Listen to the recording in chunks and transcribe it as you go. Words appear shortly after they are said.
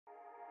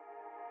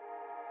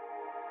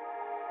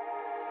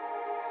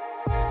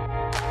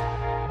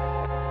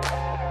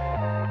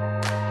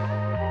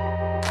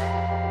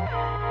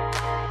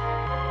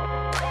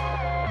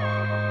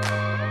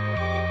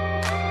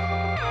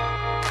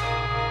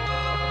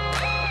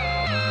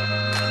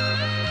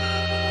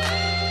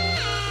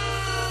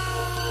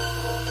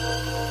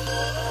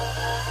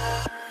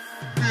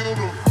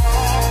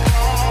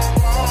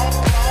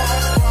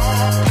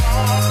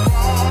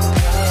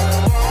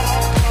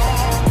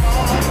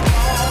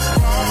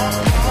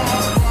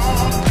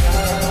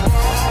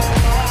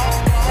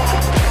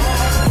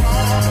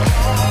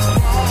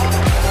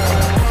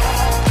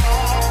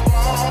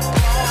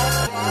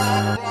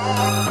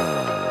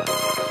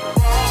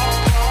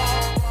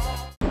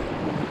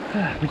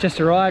just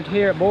arrived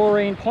here at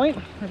Boreen Point.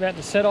 We're about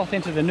to set off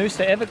into the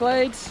Noosa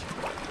Everglades.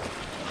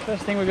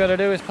 First thing we've got to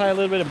do is play a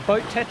little bit of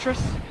boat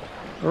Tetris.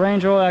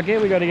 Arrange all our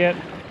gear. We've got to get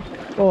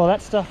all of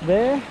that stuff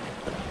there,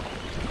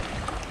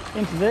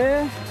 into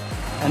there,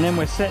 and then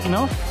we're setting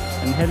off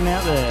and heading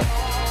out there.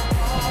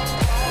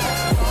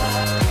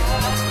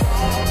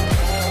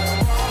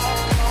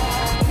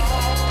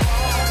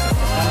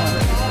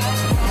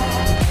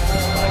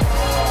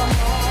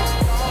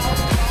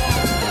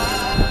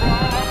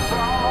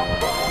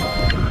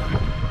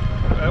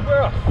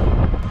 We're off.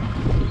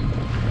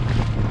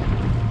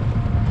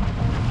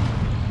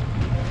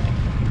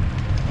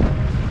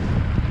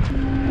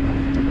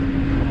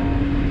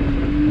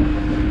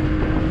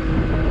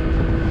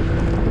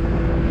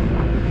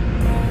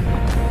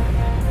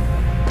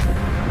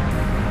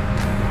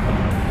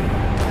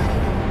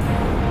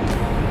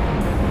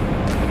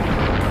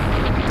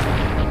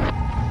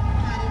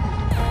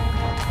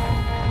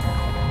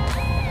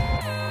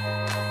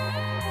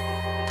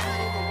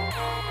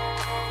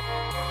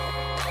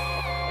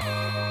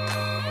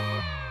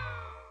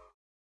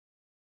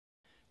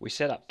 We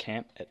set up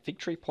camp at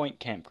Victory Point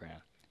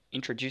Campground,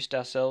 introduced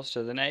ourselves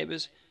to the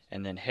neighbours,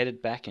 and then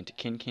headed back into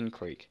Kin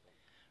Creek.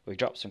 We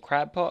dropped some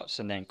crab pots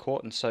and then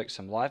caught and soaked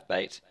some live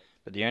baits,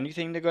 but the only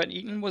thing that got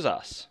eaten was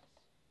us,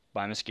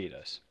 by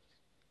mosquitoes.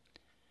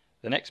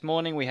 The next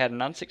morning we had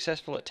an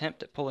unsuccessful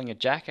attempt at pulling a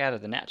jack out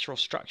of the natural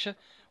structure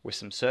with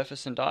some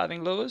surface and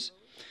diving lures,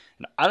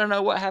 and I don't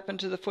know what happened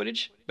to the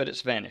footage, but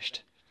it's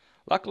vanished.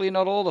 Luckily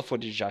not all the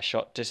footage I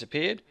shot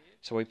disappeared,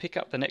 so we pick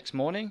up the next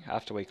morning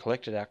after we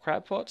collected our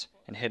crab pots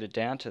and headed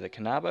down to the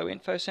Canabo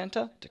Info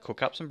Centre to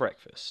cook up some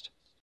breakfast.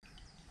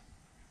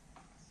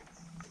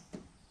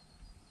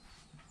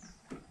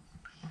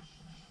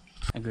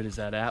 How good is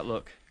that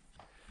outlook?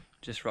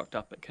 Just rocked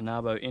up at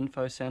Canabo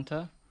Info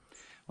Centre.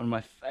 One of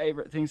my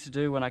favourite things to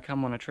do when I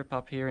come on a trip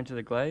up here into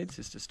the Glades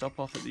is to stop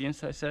off at the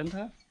Info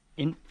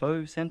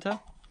Centre,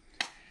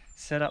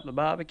 set up the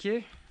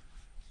barbecue,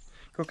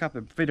 cook up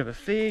a bit of a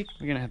feed.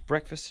 We're going to have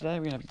breakfast today.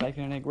 We're going to have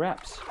bacon and egg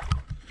wraps.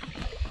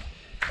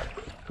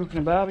 Cooking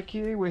a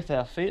barbecue with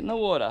our feet in the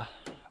water.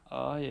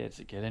 Oh yeah, does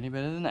it get any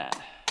better than that?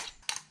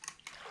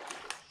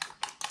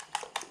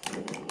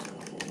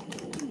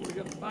 Ooh, we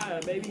got fire,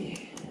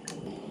 baby.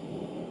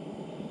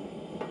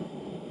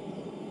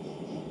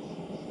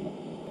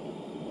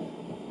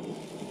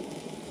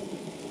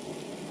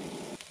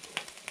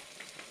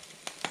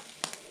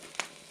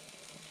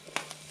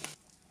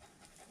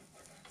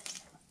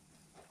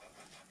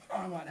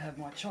 I might have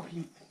my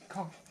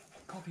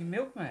coffee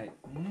milk, mate.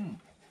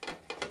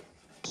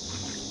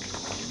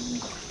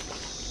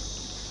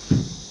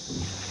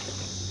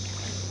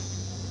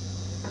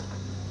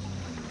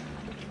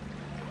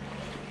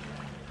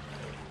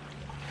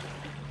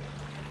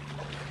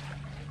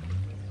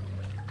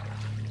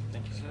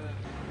 Thank you, sir.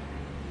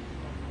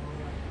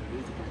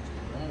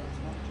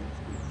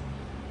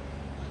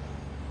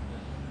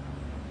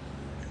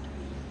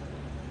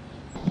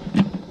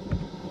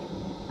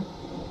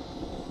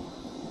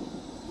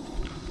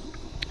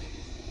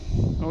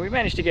 Well, we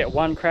managed to get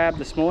one crab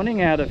this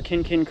morning out of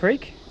Kin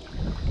Creek,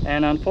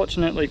 and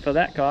unfortunately for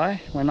that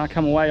guy, when I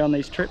come away on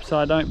these trips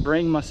I don't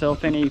bring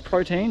myself any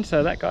protein,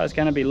 so that guy's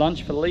going to be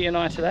lunch for Leigh and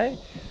I today.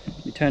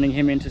 We're turning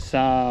him into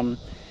some,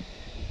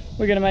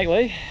 we're going to make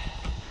Leigh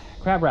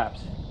crab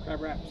wraps.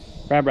 Crab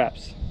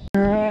wraps.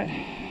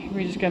 Alright,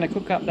 we're just going to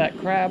cook up that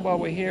crab while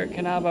we're here at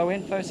Canabo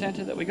Info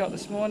Centre that we got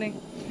this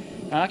morning.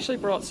 I actually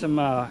brought some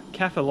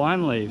kaffir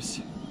lime leaves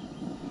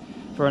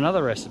for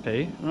another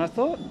recipe, and I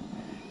thought,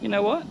 you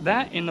know what,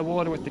 that in the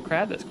water with the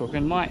crab that's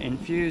cooking might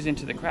infuse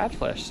into the crab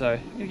flesh, so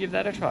I'm going to give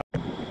that a try.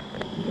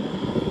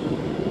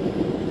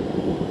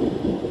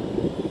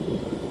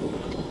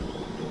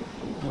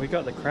 We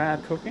got the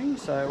crab cooking,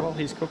 so while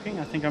he's cooking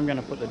I think I'm going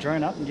to put the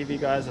drone up and give you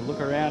guys a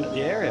look around at the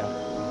area.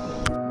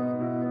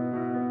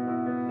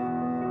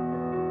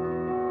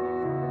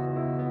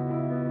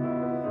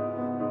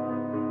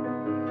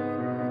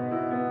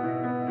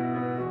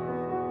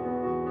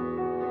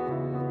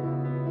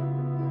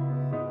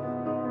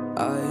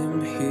 I am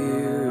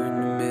here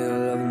in the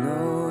middle of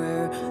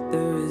nowhere.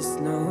 There is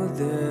no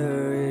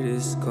there, it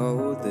is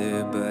cold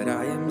there, but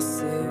I am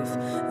safe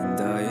and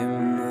I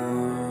am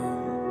warm.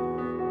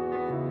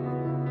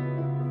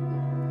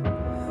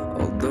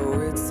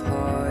 Although it's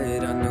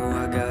hard, I know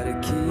I gotta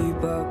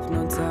keep up.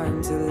 No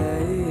time to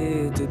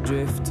lay, to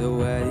drift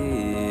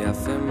away. I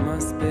find my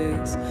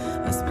space,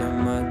 I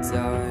spend my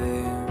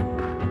time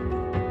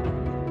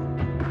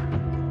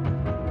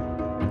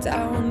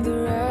down the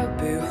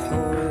rabbit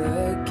hole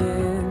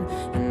again,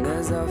 and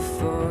as I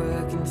fall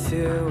I can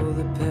feel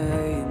the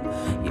pain.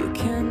 You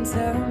can't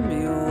tell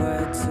me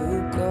where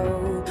to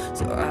go,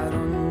 so I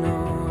don't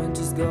know, I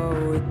just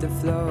go with the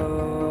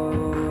flow.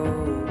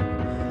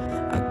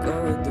 I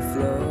go with the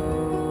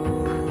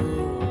flow.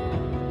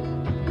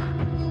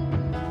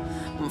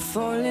 I'm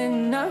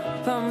falling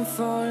up, I'm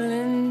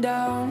falling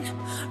down,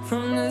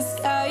 from the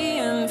sky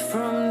and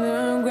from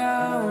the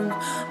ground.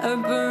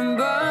 Up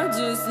above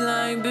just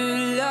like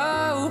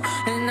below,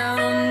 and I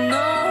don't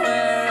know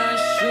where I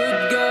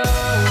should go.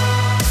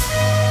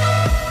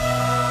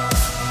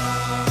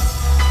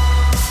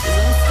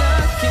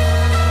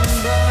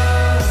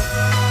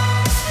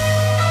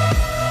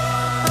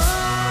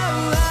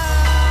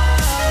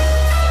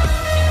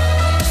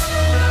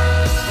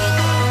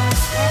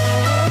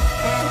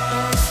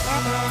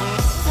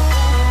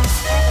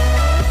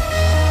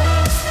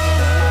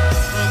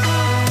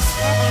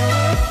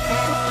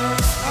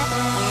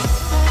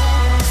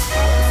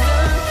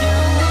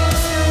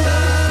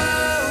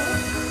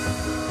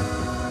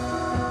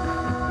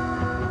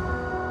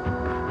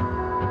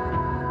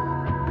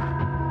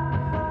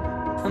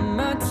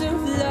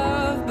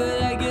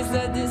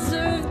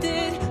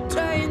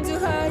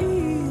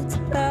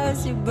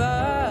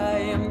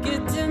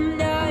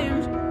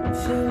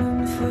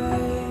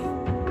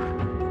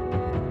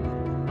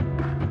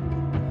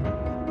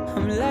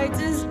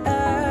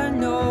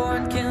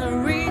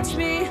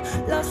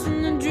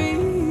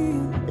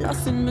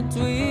 lost in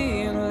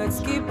between. Let's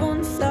keep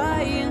on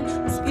flying,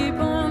 let's keep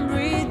on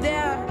breathing.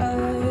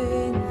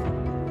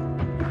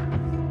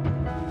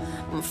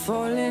 I'm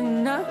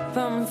falling up,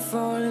 I'm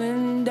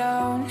falling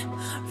down,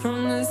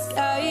 from the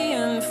sky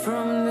and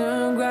from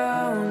the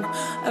ground.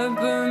 Up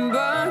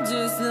above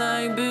just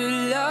like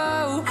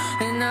below,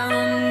 and I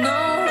don't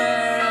know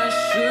where I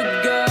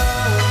should go.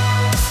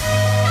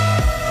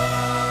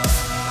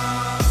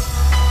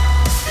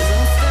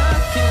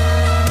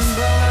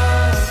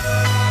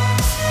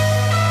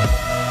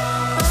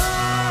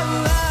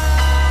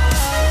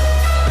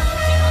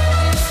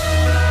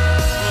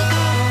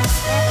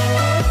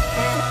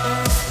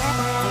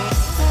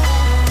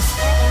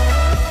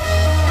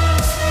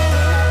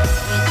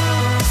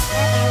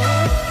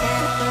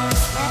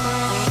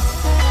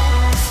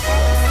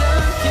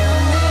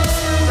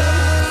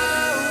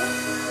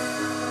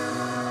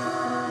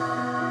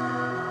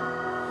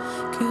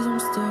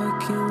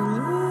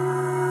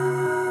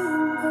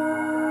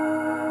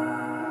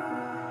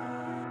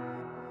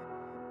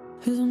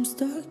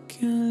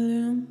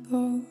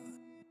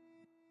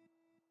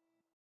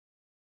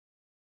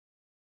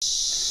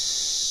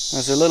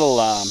 There's a little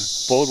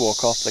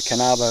boardwalk off the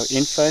Canabo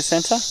Info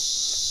Centre,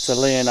 so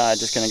Leigh and I are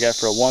just going to go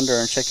for a wander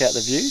and check out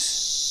the views.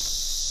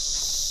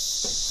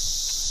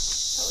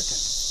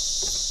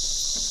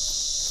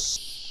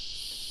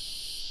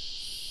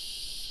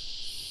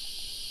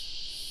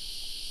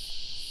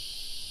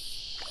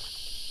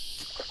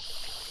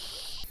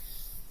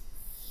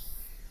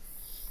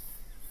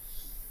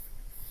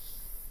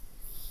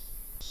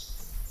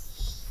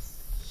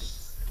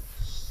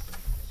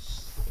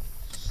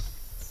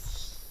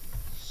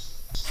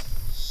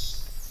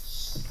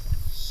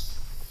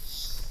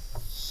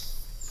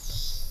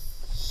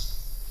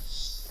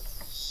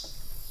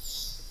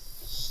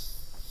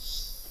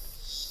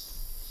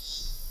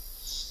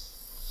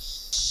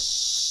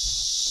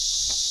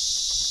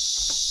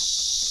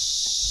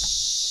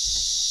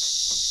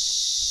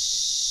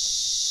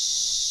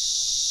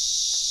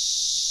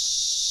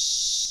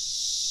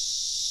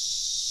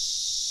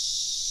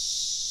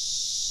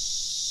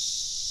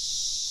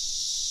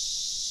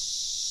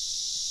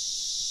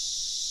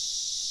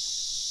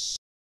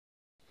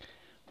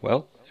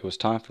 Well, it was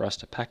time for us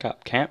to pack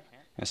up camp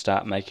and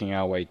start making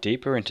our way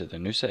deeper into the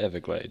Noosa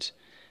Everglades,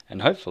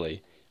 and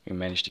hopefully we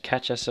manage to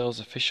catch ourselves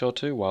a fish or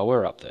two while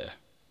we're up there.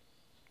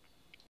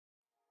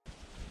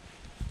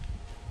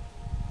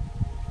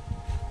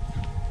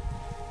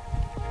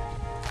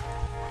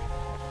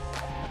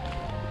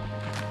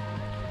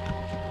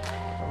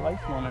 The lace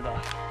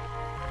monitor.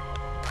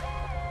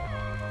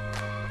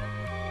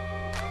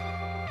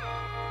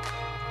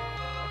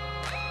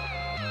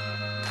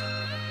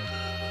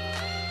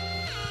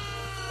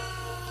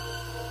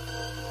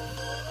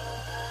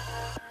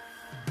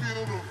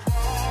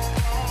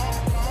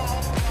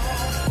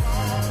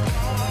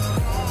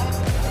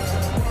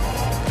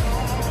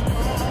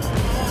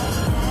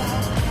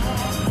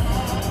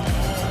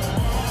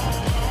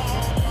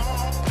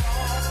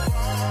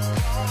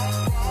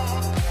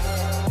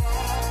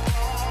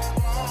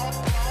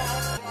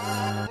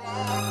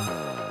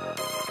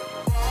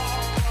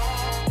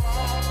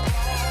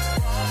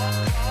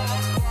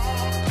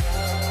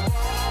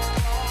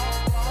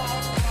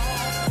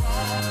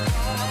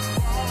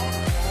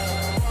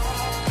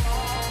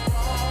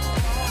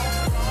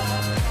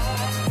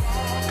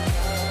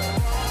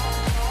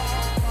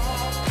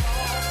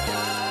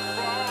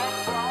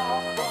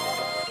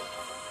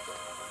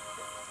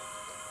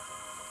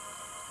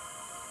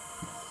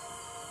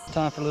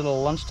 Time for a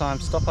little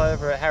lunchtime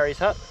stopover at Harry's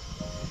hut.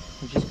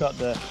 We've just got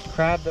the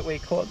crab that we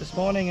caught this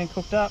morning and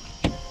cooked up,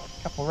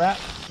 a couple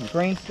wraps, some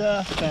green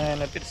stuff,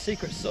 and a bit of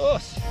secret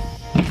sauce.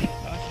 Nice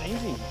and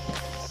easy.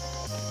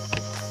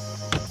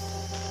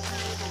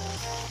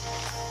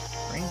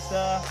 Green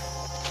stuff.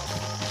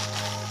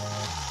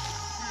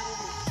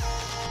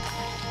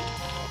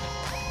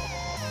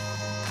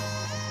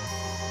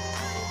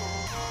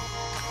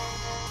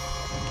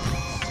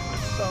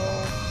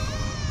 Salt.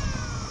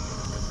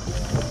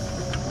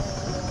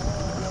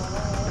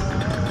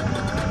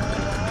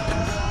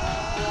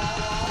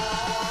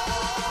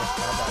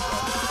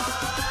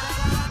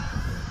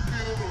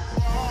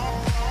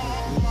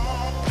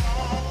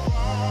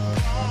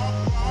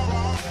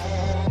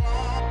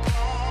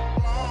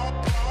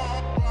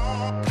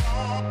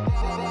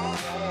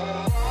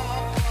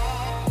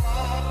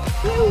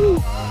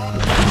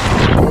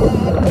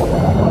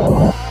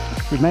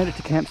 We've made it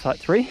to campsite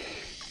 3,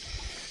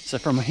 so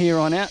from here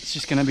on out it's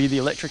just going to be the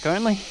electric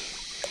only.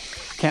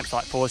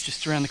 Campsite 4 is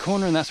just around the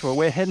corner and that's where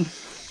we're heading.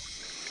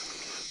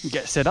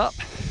 Get set up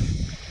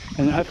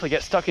and then hopefully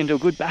get stuck into a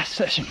good bass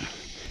session.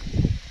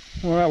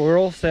 Alright, we're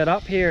all set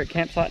up here at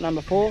campsite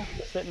number 4,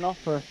 setting off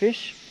for a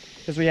fish.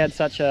 Because we had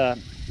such a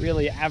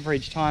really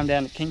average time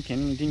down at Kinkin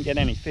and didn't get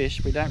any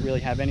fish, we don't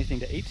really have anything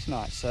to eat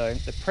tonight, so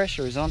the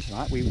pressure is on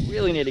tonight. We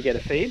really need to get a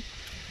feed,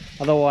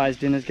 otherwise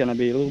dinner's going to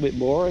be a little bit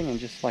boring and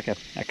just like a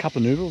cup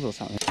of noodles or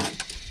something.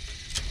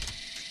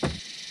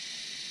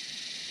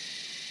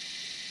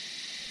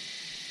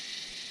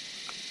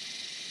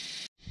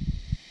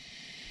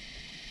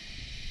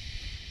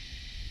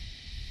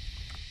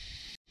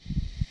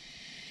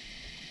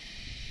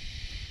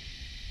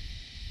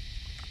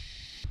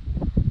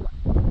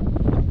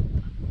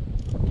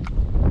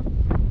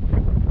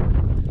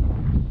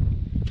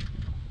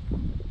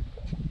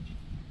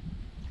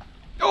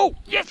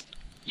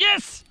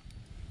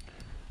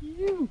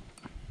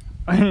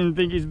 didn't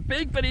think he's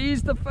big, but he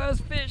is the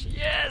first fish.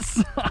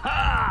 Yes!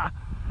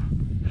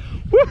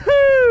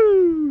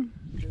 Woohoo!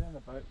 Get on the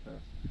boat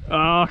first.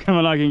 Oh, come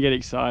on, I can get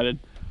excited.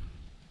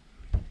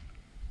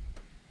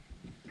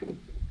 This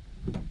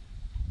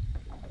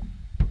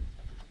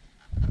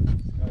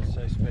guy's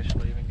so special,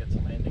 he even gets a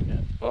landing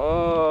net.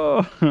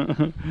 Oh,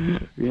 we're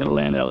gonna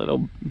land our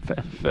little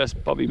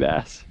first bobby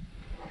bass.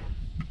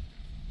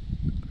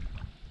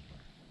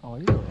 Oh,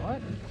 he's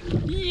alright.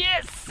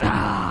 Yes!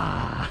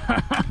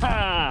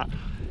 Ah!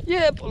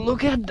 Yeah, but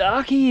look how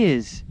dark he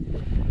is.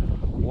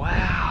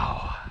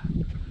 Wow.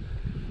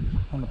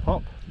 On the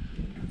pop.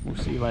 We'll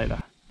see you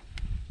later.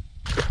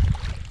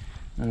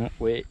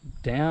 We're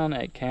down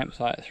at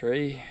campsite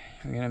 3.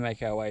 We're gonna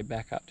make our way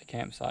back up to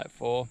campsite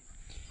 4.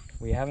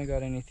 We haven't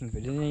got anything for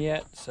dinner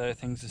yet, so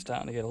things are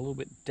starting to get a little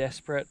bit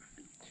desperate.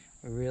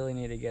 We really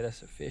need to get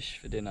us a fish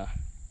for dinner.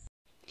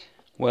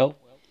 Well,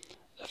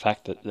 the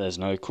fact that there's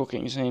no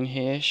cooking scene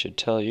here should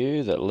tell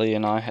you that Leigh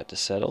and I had to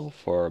settle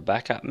for a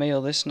backup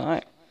meal this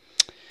night.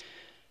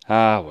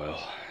 Ah well,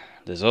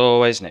 there's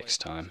always next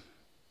time.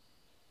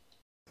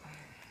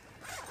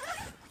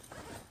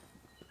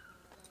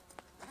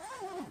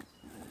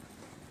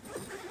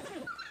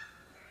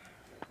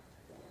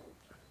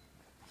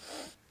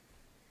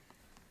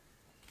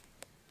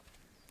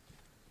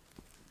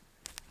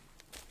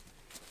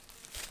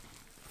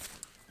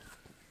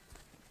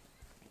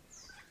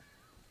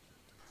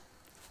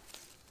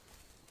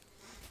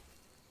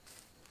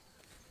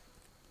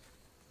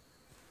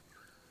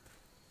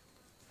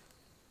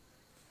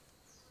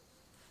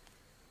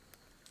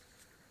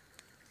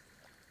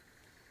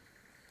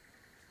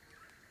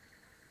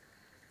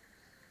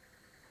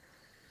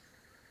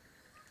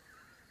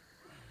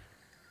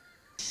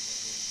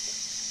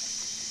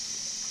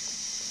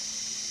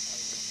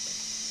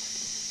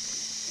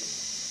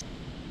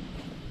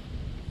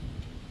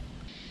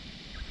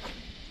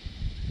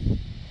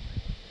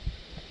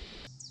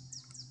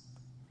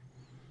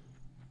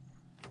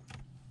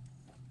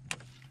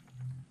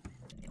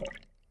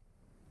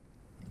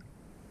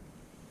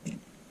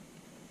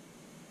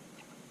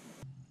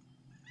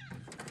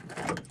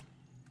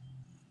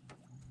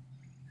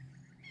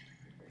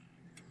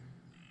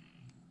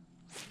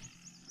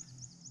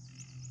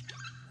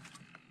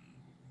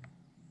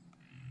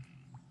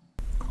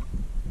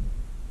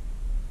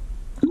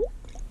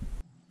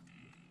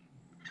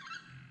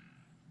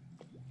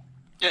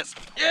 Yes,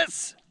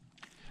 yes!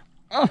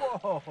 Oh,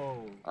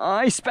 Whoa!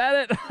 oh, he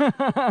spat it!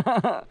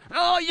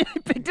 Oh, yeah, he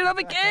picked it up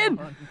again!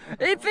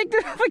 He picked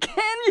it up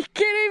again! You're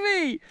kidding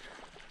me!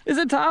 It's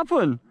a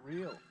tarpon!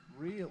 Reel.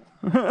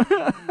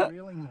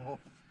 Reeling more.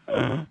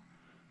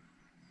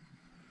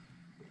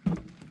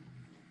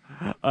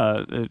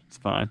 It's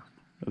fine.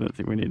 I don't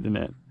think we need the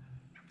net.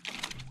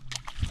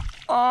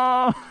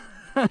 Oh,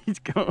 he's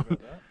gone.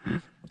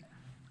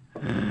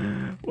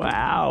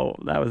 Wow,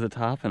 that was a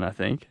tarpon, I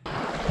think.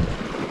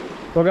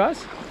 Well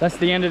guys, that's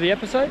the end of the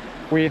episode.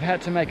 We've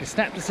had to make a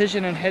snap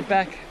decision and head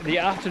back the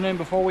afternoon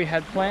before we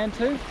had planned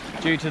to,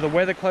 due to the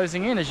weather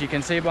closing in, as you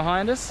can see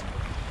behind us.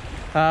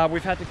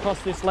 We've had to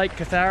cross this Lake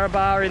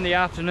Catharaba in the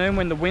afternoon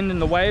when the wind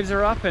and the waves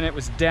are up, and it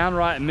was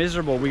downright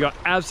miserable. We got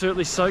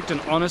absolutely soaked,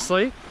 and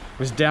honestly, it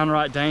was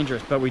downright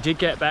dangerous, but we did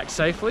get back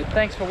safely.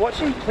 Thanks for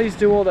watching. Please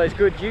do all those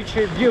good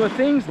YouTube viewer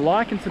things,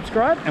 like and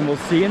subscribe, and we'll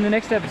see you in the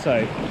next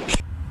episode.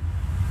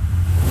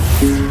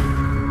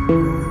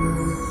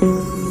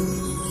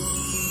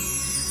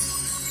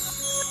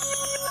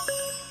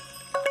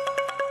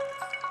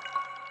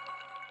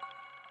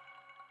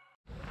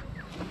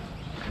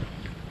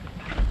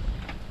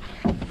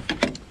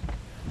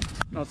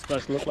 Not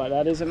supposed to look like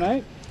that, is it,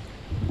 mate?